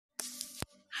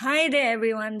Hi there,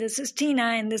 everyone. This is Tina,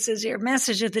 and this is your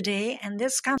message of the day. And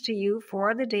this comes to you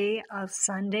for the day of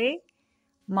Sunday,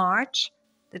 March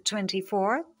the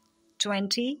 24th,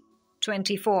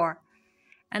 2024.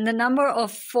 And the number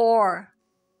of 4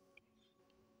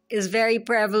 is very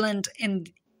prevalent in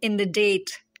the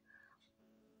date.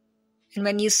 And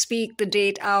when you speak the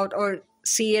date out or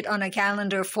see it on a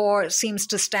calendar, 4 seems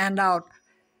to stand out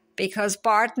because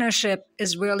partnership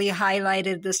is really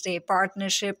highlighted this day.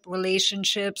 Partnership,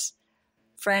 relationships,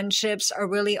 friendships are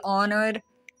really honored.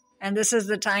 And this is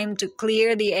the time to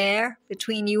clear the air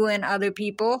between you and other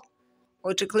people,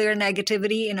 or to clear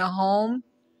negativity in a home,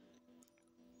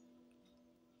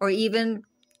 or even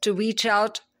to reach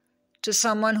out to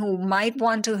someone who might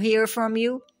want to hear from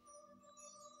you.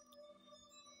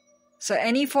 So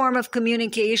any form of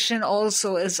communication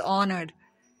also is honored.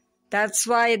 That's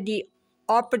why the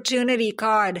opportunity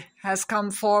card has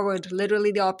come forward.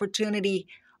 Literally, the opportunity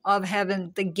of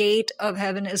heaven, the gate of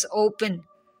heaven is open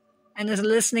and is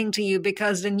listening to you,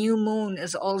 because the new moon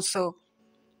is also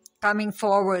coming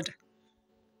forward.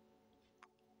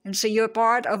 And so you're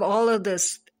part of all of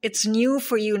this. It's new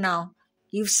for you now.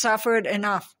 You've suffered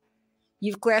enough.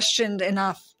 You've questioned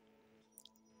enough.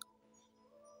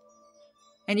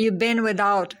 And you've been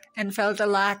without and felt a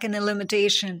lack and a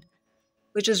limitation,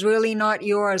 which is really not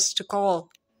yours to call.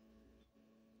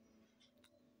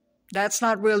 That's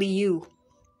not really you.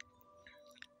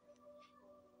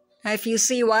 Now, if you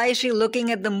see, why is she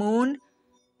looking at the moon?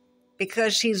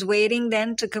 Because she's waiting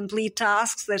then to complete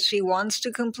tasks that she wants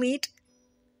to complete.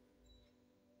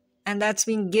 And that's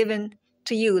been given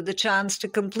to you, the chance to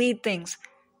complete things,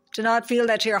 to not feel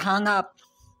that you're hung up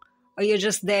or you're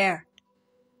just there.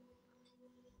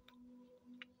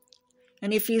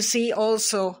 And if you see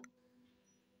also,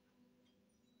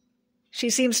 she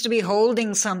seems to be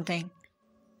holding something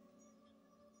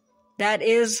that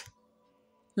is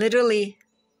literally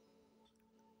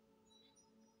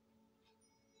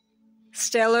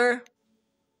stellar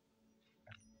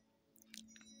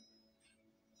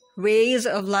rays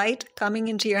of light coming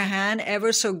into your hand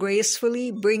ever so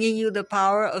gracefully, bringing you the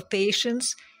power of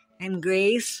patience and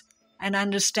grace and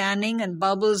understanding and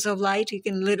bubbles of light. You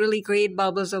can literally create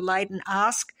bubbles of light and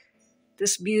ask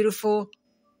this beautiful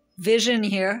vision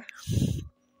here,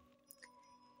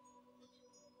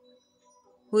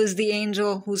 who is the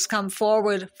angel who's come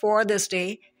forward for this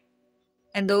day.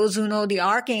 And those who know the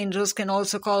archangels can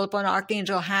also call upon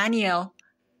Archangel Haniel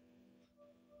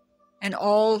and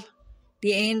all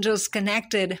the angels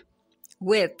connected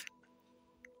with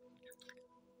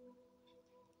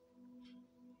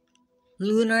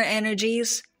lunar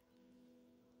energies,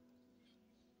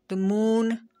 the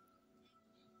moon,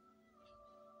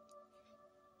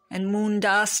 and moon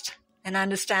dust, and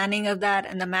understanding of that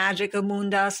and the magic of moon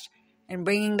dust and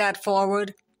bringing that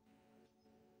forward.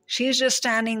 She's just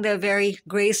standing there very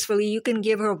gracefully. You can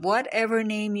give her whatever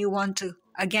name you want to.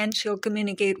 Again, she'll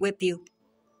communicate with you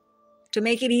to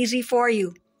make it easy for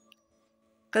you,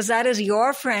 because that is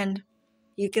your friend,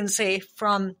 you can say,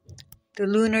 from the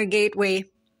lunar gateway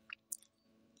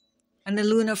and the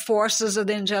lunar forces of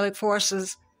the angelic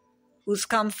forces, who's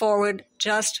come forward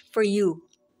just for you.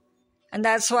 And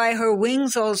that's why her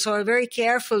wings also are very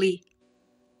carefully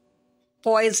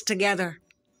poised together.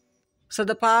 So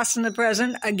the past and the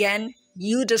present, again,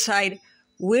 you decide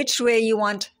which way you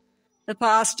want the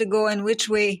past to go and which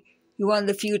way you want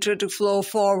the future to flow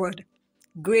forward.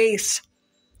 Grace,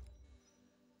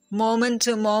 moment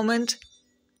to moment,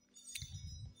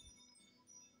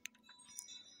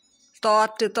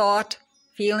 thought to thought,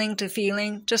 feeling to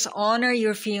feeling. Just honor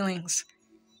your feelings.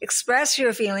 Express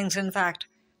your feelings, in fact.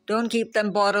 Don't keep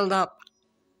them bottled up.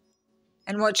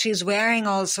 And what she's wearing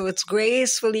also, it's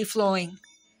gracefully flowing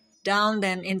down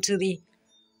then into the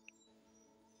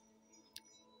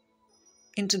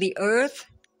earth,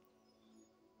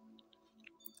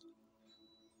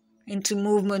 into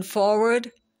movement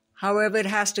forward, however it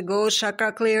has to go,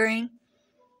 chakra clearing,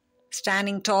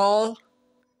 standing tall,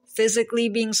 physically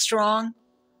being strong,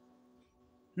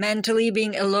 mentally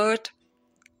being alert,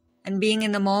 and being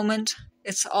in the moment.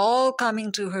 It's all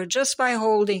coming to her just by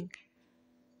holding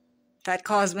that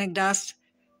cosmic dust.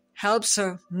 Helps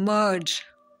her merge.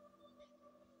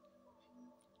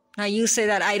 Now you say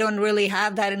that I don't really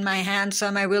have that in my hand, so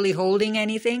am I really holding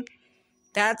anything?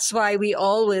 That's why we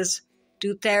always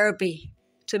do therapy,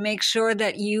 to make sure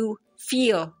that you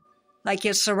feel like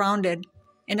you're surrounded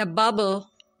in a bubble,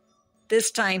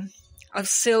 this time of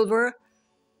silver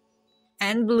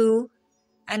and blue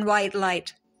and white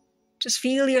light. Just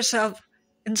feel yourself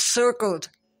encircled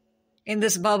in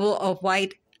this bubble of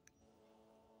white,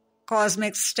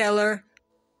 cosmic, stellar,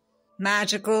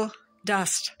 magical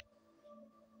dust.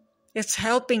 It's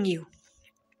helping you.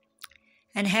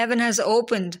 And heaven has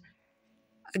opened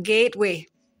a gateway.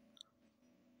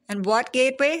 And what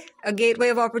gateway? A gateway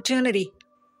of opportunity.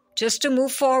 Just to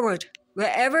move forward,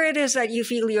 wherever it is that you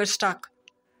feel you're stuck.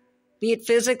 Be it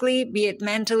physically, be it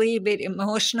mentally, be it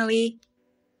emotionally,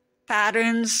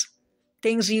 patterns,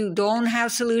 things you don't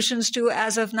have solutions to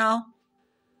as of now,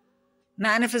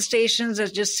 manifestations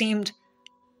that just seemed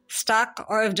stuck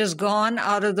or have just gone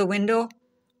out of the window.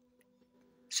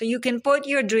 So you can put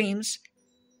your dreams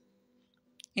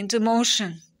into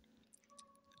motion.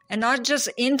 And not just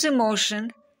into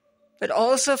motion, but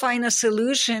also find a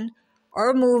solution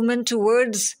or movement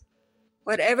towards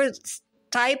whatever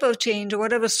type of change or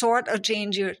whatever sort of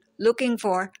change you're looking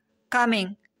for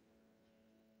coming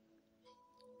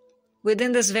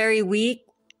within this very week.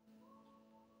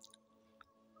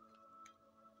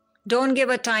 Don't give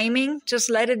a timing, just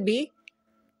let it be.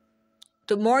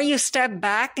 The more you step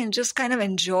back and just kind of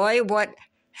enjoy what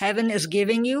heaven is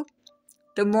giving you,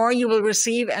 the more you will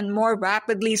receive, and more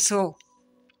rapidly so.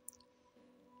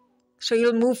 So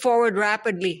you'll move forward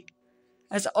rapidly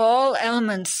as all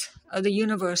elements of the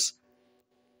universe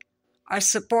are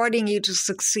supporting you to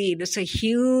succeed. It's a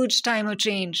huge time of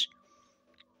change.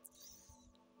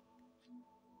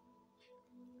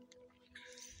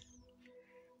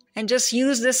 And just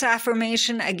use this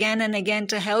affirmation again and again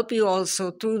to help you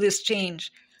also through this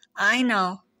change. I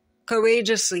now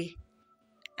courageously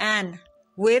and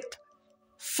with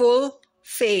full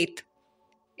faith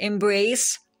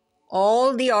embrace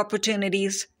all the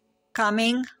opportunities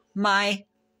coming my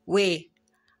way.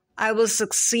 I will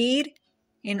succeed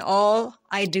in all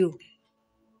I do.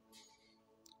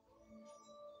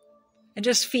 And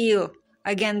just feel,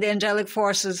 again, the angelic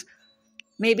forces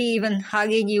maybe even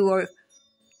hugging you or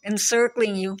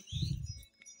encircling you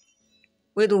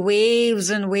with waves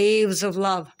and waves of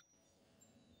love,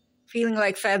 feeling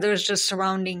like feathers just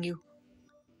surrounding you.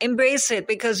 Embrace it,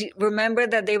 because remember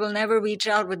that they will never reach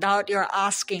out without your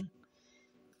asking.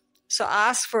 So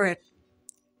ask for it.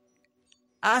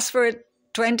 Ask for it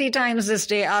 20 times this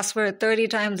day. Ask for it 30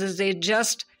 times this day,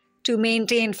 just to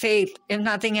maintain faith, if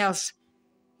nothing else.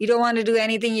 You don't want to do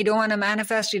anything. You don't want to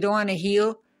manifest. You don't want to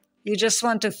heal. You just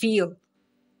want to feel.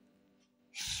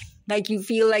 Like you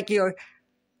feel like your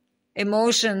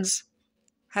emotions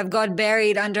have got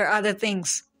buried under other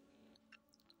things.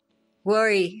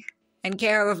 Worry and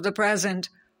care of the present,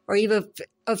 or even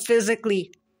a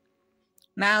physically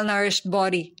malnourished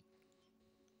body.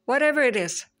 Whatever it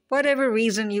is, whatever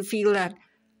reason you feel that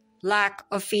lack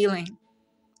of feeling,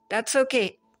 that's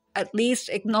okay. At least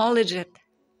acknowledge it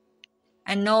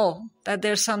and know that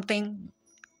there's something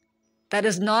that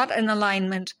is not in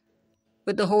alignment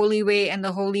with the holy way and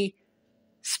the Holy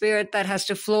Spirit that has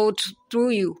to flow through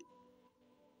you.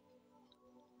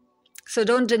 So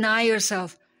don't deny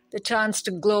yourself the chance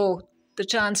to glow, the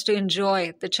chance to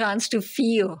enjoy, the chance to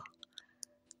feel.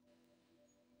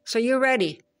 So you're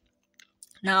ready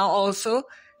now also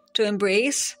to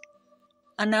embrace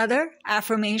another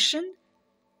affirmation,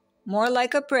 more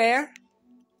like a prayer.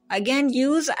 Again,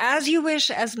 use as you wish,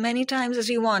 as many times as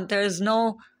you want. There is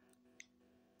no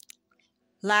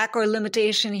lack or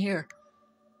limitation here.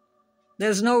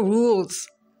 There's no rules.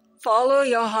 Follow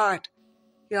your heart.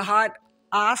 Your heart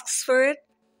asks for it.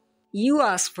 You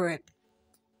ask for it.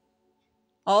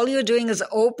 All you're doing is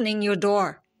opening your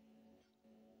door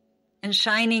and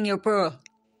shining your pearl.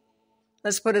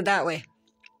 Let's put it that way.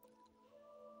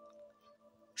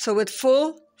 So with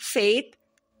full faith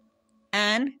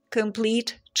and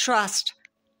complete trust,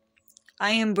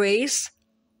 I embrace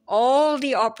all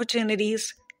the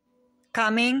opportunities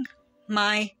coming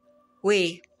my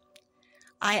way.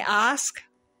 I ask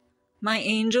my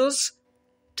angels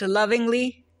to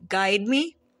lovingly guide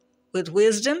me with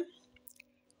wisdom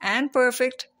and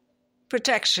perfect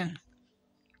protection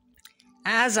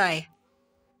as I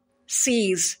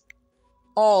seize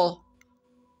all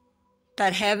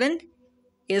that heaven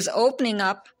is opening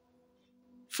up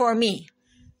for me.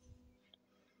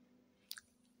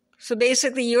 So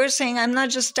basically you're saying, I'm not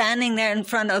just standing there in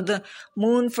front of the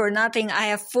moon for nothing. I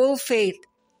have full faith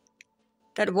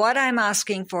that what I'm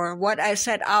asking for, what I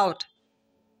set out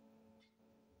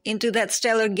into that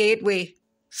stellar gateway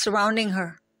surrounding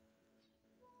her,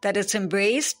 that it's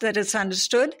embraced, that it's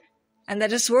understood, and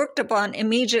that it's worked upon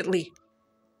immediately.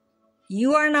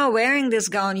 You are now wearing this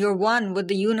gown. You're one with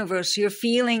the universe. You're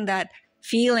feeling that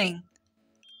feeling.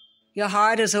 Your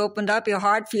heart is opened up. Your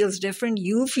heart feels different.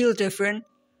 You feel different.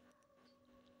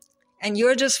 And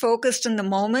you're just focused in the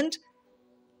moment.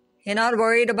 You're not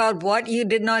worried about what you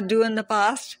did not do in the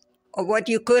past or what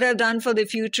you could have done for the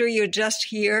future. You're just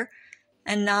here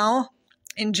and now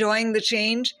enjoying the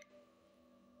change.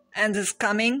 and is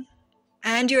coming,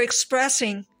 and you're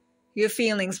expressing your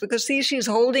feelings. Because see, she's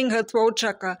holding her throat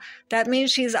chakra. That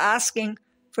means she's asking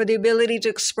for the ability to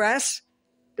express,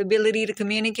 the ability to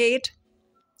communicate,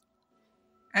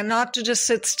 and not to just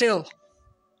sit still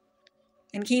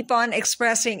and keep on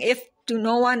expressing, if to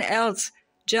no one else,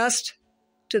 just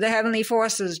to the heavenly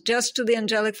forces, just to the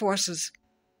angelic forces.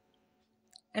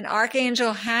 And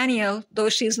Archangel Haniel, though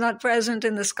she's not present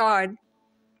in this card,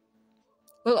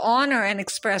 will honor and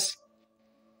express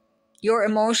your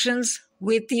emotions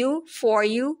with you, for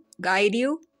you, guide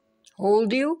you,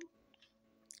 hold you,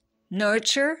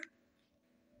 nurture,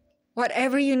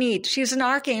 whatever you need. She's an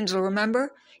archangel,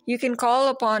 remember? You can call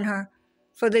upon her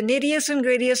for the nittiest and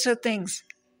grittiest of things.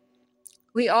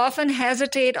 We often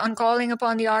hesitate on calling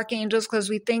upon the archangels because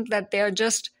we think that they're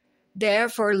just there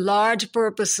for large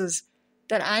purposes,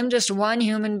 that I'm just one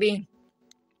human being.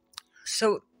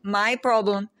 So my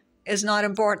problem is not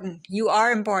important. You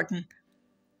are important.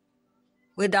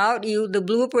 Without you, the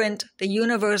blueprint the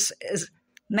universe is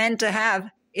meant to have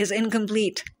is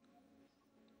incomplete.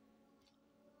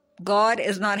 God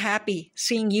is not happy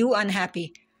seeing you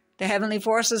unhappy. The heavenly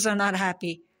forces are not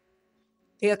happy.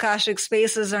 The Akashic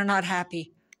spaces are not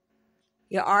happy.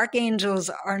 Your archangels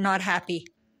are not happy.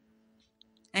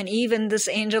 And even this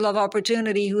angel of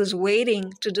opportunity who is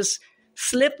waiting to just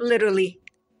slip literally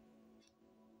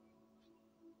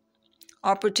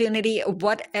opportunity of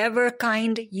whatever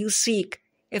kind you seek.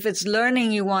 If it's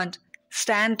learning you want,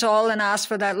 stand tall and ask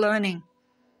for that learning.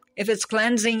 If it's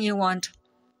cleansing you want,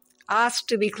 ask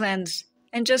to be cleansed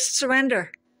and just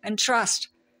surrender and trust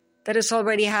that it's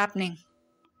already happening.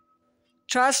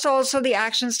 Trust also the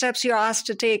action steps you're asked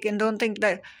to take, and don't think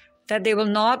that they will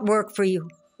not work for you.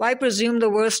 Why presume the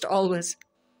worst always?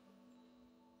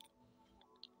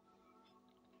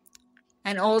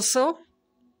 And also,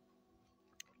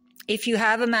 if you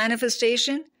have a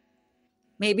manifestation,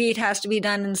 maybe it has to be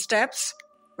done in steps.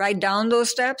 Write down those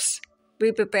steps.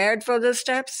 Be prepared for those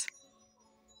steps.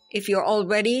 If you're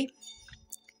already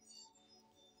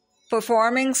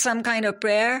performing some kind of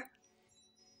prayer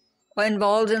or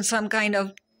involved in some kind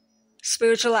of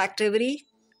spiritual activity,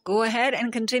 go ahead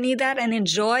and continue that and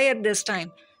enjoy it this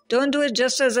time. Don't do it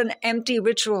just as an empty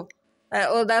ritual.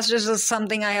 Oh, that's just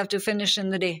something I have to finish in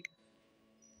the day.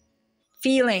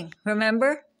 Feeling,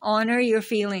 remember? Honor your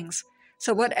feelings.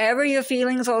 So whatever your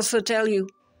feelings also tell you,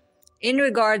 in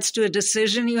regards to a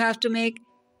decision you have to make,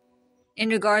 in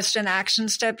regards to an action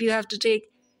step you have to take,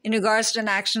 in regards to an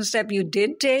action step you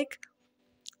did take,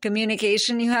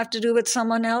 communication you have to do with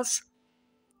someone else,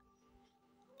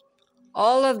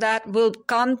 all of that will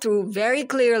come through very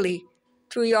clearly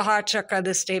through your heart chakra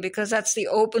this day, because that's the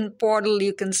open portal,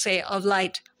 you can say, of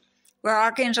light, where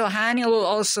Archangel Haniel will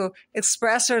also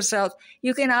express herself.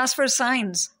 You can ask for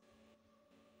signs.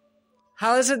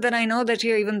 How is it that I know that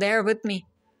you're even there with me?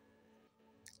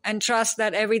 And trust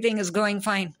that everything is going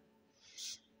fine.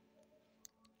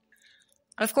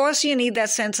 Of course, you need that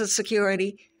sense of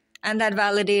security and that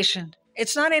validation.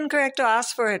 It's not incorrect to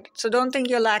ask for it. So don't think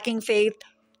you're lacking faith.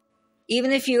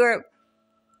 Even if you're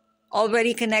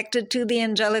already connected to the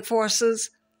angelic forces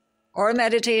or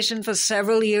meditation for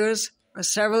several years or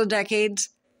several decades,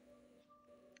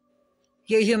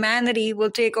 your humanity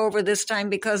will take over this time,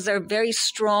 because they're very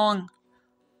strong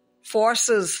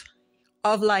forces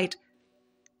of light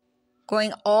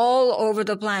going all over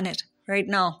the planet right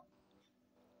now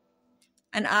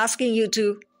and asking you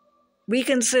to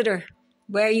reconsider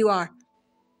where you are.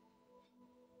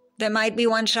 There might be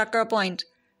one chakra point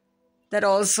that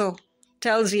also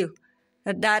tells you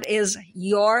that that is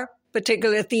your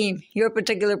particular theme, your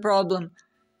particular problem.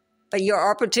 But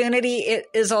your opportunity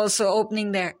is also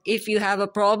opening there. If you have a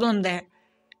problem there,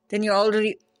 then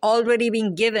you're already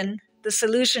being given the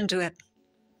solution to it.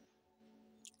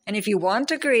 And if you want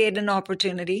to create an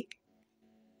opportunity,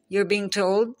 you're being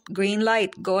told, green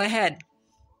light, go ahead.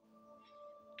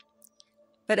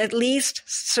 But at least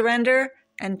surrender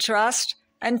and trust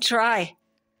and try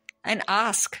and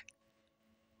ask.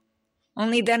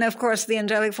 Only then, of course, the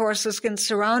angelic forces can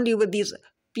surround you with these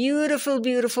beautiful,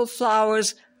 beautiful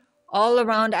flowers all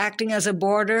around, acting as a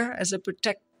border, as a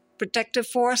protective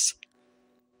force.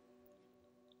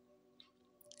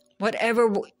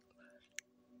 Whatever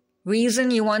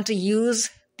reason you want to use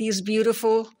these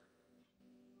beautiful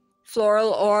floral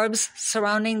orbs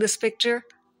surrounding this picture,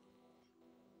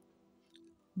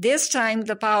 this time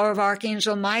the power of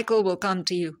Archangel Michael will come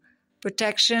to you.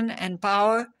 Protection and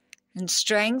power and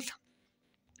strength,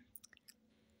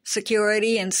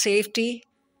 security and safety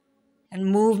and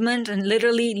movement, and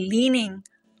literally leaning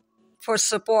for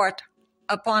support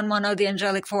upon one of the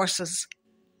angelic forces.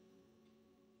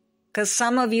 Because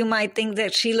some of you might think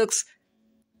that she looks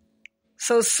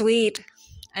so sweet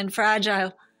and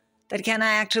fragile that can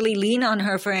I actually lean on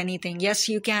her for anything? Yes,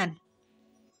 you can.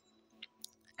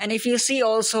 And if you see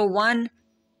also one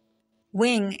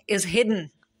wing is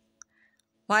hidden.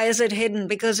 Why is it hidden?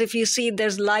 Because if you see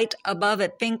there's light above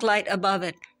it, pink light above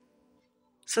it.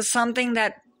 So something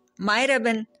that might have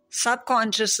been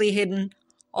subconsciously hidden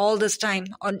all this time,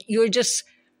 or you're just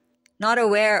not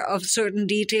aware of certain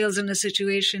details in a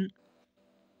situation.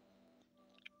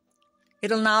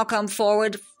 It'll now come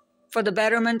forward for the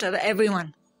betterment of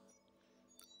everyone.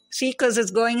 See, because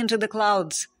it's going into the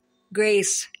clouds.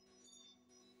 Grace,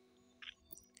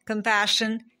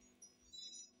 compassion,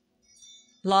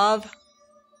 love.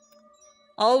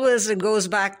 Always it goes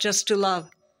back just to love.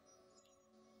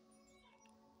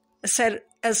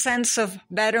 A sense of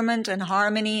betterment and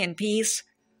harmony and peace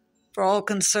for all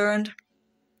concerned.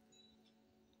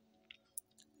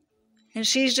 And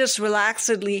she's just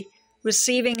relaxedly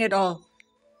receiving it all.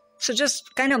 So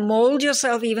just kind of mold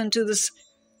yourself even to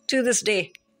this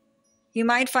day. You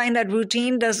might find that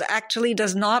routine does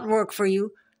not work for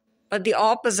you, but the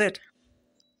opposite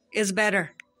is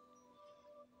better.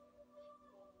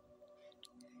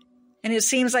 And it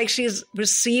seems like she's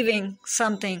receiving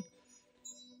something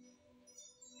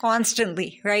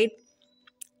constantly, right?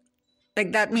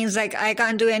 Like that means like I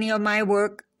can't do any of my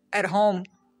work at home.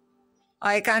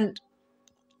 I can't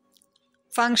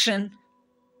function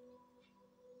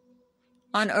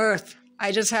on earth.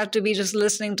 I just have to be just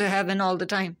listening to heaven all the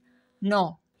time.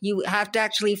 No, you have to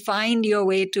actually find your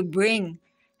way to bring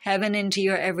heaven into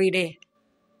your everyday.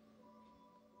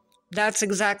 That's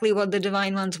exactly what the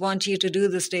Divine Ones want you to do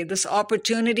this day. This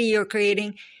opportunity you're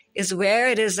creating is where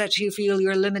it is that you feel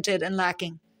you're limited and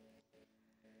lacking.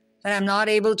 That I'm not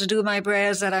able to do my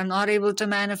prayers, that I'm not able to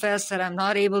manifest, that I'm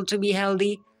not able to be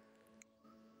healthy.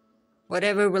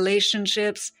 Whatever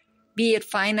relationships, be it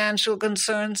financial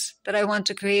concerns, that I want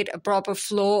to create a proper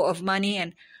flow of money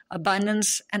and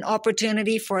abundance and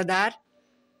opportunity for that.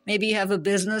 Maybe you have a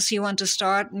business you want to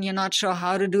start and you're not sure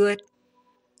how to do it.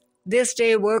 This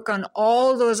day, work on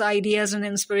all those ideas and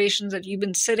inspirations that you've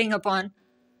been sitting upon,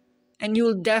 and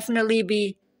you'll definitely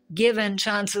be given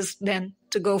chances then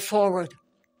to go forward.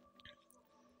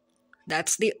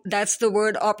 That's the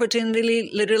word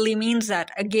opportunity literally means that.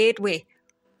 A gateway,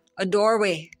 a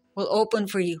doorway will open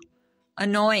for you. A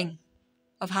knowing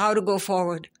of how to go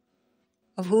forward,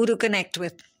 of who to connect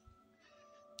with.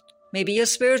 Maybe your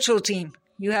spiritual team,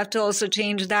 you have to also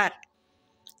change that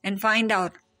and find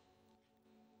out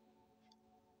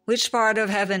which part of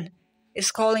heaven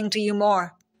is calling to you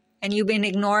more, and you've been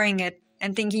ignoring it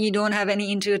and thinking you don't have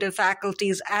any intuitive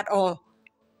faculties at all.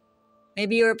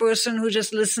 Maybe you're a person who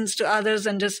just listens to others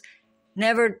and just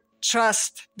never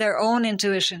trusts their own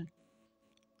intuition.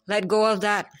 Let go of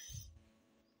that.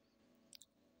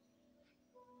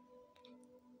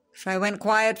 So I went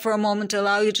quiet for a moment to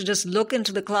allow you to just look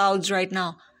into the clouds right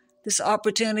now. This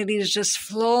opportunity is just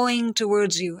flowing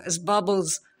towards you as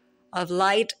bubbles of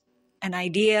light and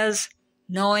ideas,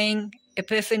 knowing,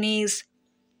 epiphanies.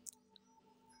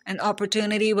 An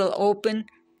opportunity will open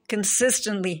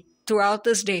consistently throughout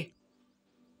this day.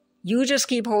 You just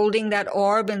keep holding that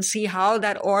orb and see how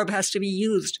that orb has to be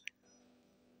used.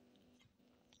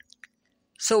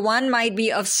 So one might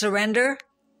be of surrendering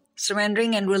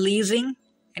and releasing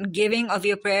and giving of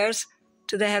your prayers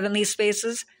to the heavenly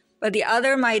spaces, but the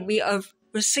other might be of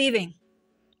receiving.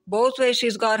 Both ways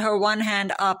she's got her one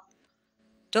hand up.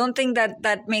 Don't think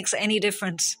that makes any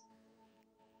difference.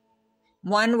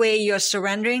 One way you're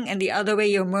surrendering and the other way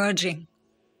you're merging.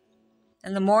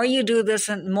 And the more you do this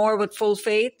and more with full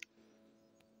faith,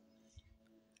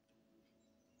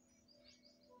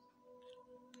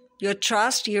 your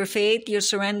trust, your faith, your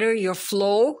surrender, your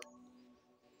flow,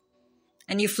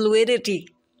 and your fluidity.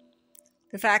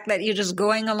 The fact that you're just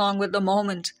going along with the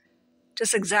moment.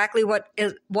 Just exactly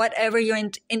whatever your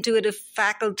intuitive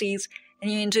faculties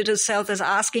and your intuitive self is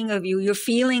asking of you, your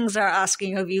feelings are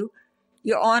asking of you,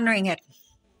 you're honoring it.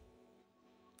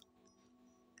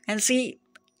 And see,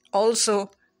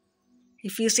 also,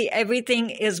 if you see everything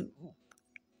is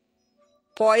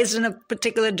poised in a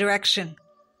particular direction,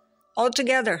 all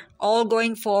together, all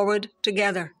going forward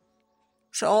together.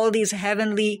 So all these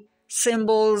heavenly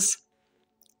symbols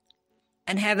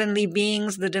and heavenly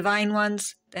beings, the divine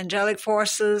ones, the angelic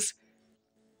forces,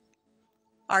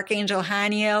 Archangel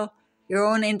Haniel, your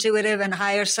own intuitive and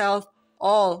higher self,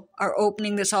 all are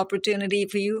opening this opportunity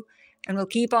for you and will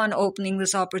keep on opening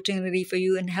this opportunity for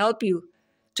you and help you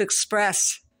to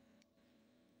express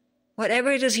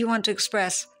whatever it is you want to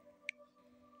express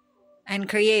and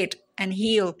create and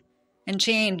heal and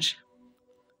change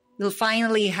You'll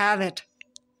finally have it.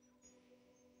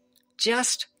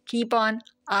 Just keep on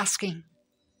asking.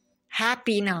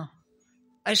 Happy now,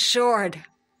 assured,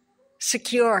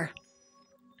 secure.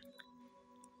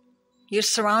 You're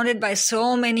surrounded by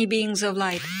so many beings of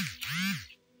light.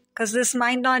 Because this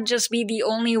might not just be the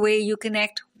only way you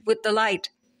connect with the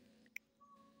light.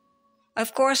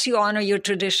 Of course, you honor your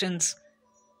traditions,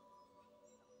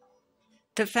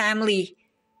 the family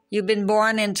you've been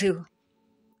born into,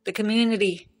 the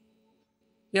community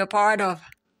you're part of.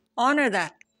 Honor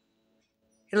that.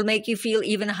 It'll make you feel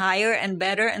even higher and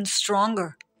better and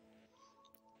stronger.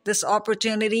 This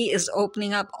opportunity is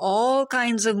opening up all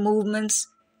kinds of movements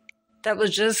that will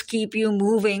just keep you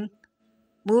moving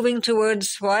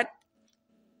towards what?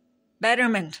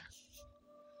 Betterment.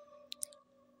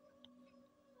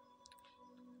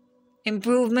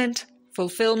 Improvement,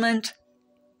 fulfillment,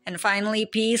 and finally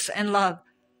peace and love,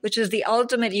 which is the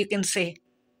ultimate, you can say,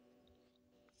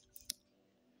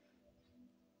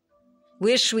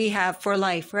 wish we have for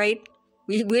life, right?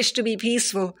 We wish to be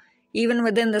peaceful even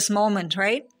within this moment,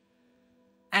 right?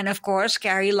 And of course,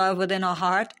 carry love within our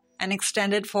heart and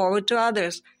extend it forward to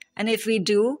others. And if we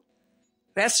do,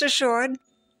 rest assured,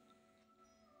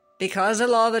 because the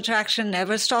law of attraction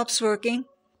never stops working,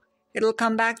 it'll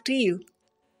come back to you.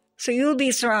 So you'll be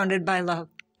surrounded by love.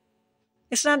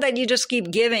 It's not that you just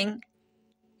keep giving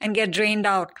and get drained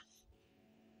out.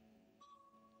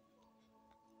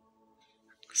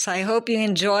 So I hope you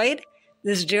enjoyed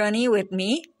this journey with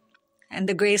me and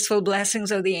the graceful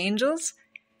blessings of the angels.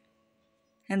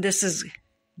 And this is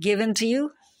given to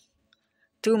you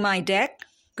through my deck,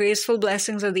 Graceful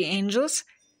Blessings of the Angels,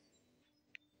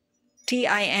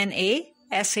 TINASARUP,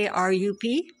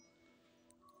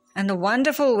 and the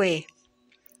wonderful way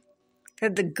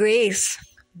that the grace,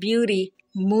 beauty,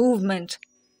 movement,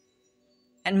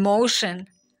 and motion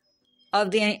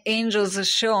of the angels is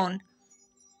shown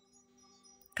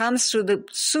comes through the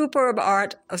superb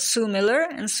art of Sue Miller,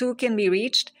 and Sue can be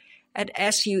reached at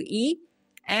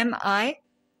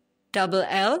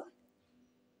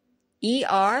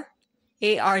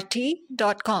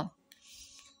SUEMILLERART.com.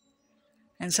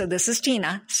 And so this is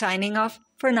Tina signing off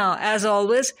for now. As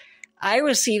always, I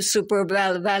receive superb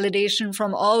validation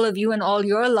from all of you and all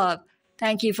your love.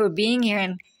 Thank you for being here,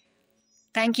 and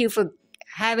thank you for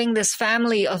having this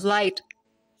family of light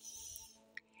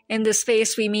in the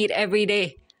space we meet every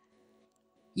day.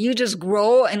 You just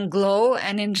grow and glow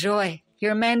and enjoy.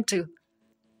 You're meant to.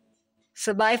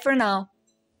 So bye for now.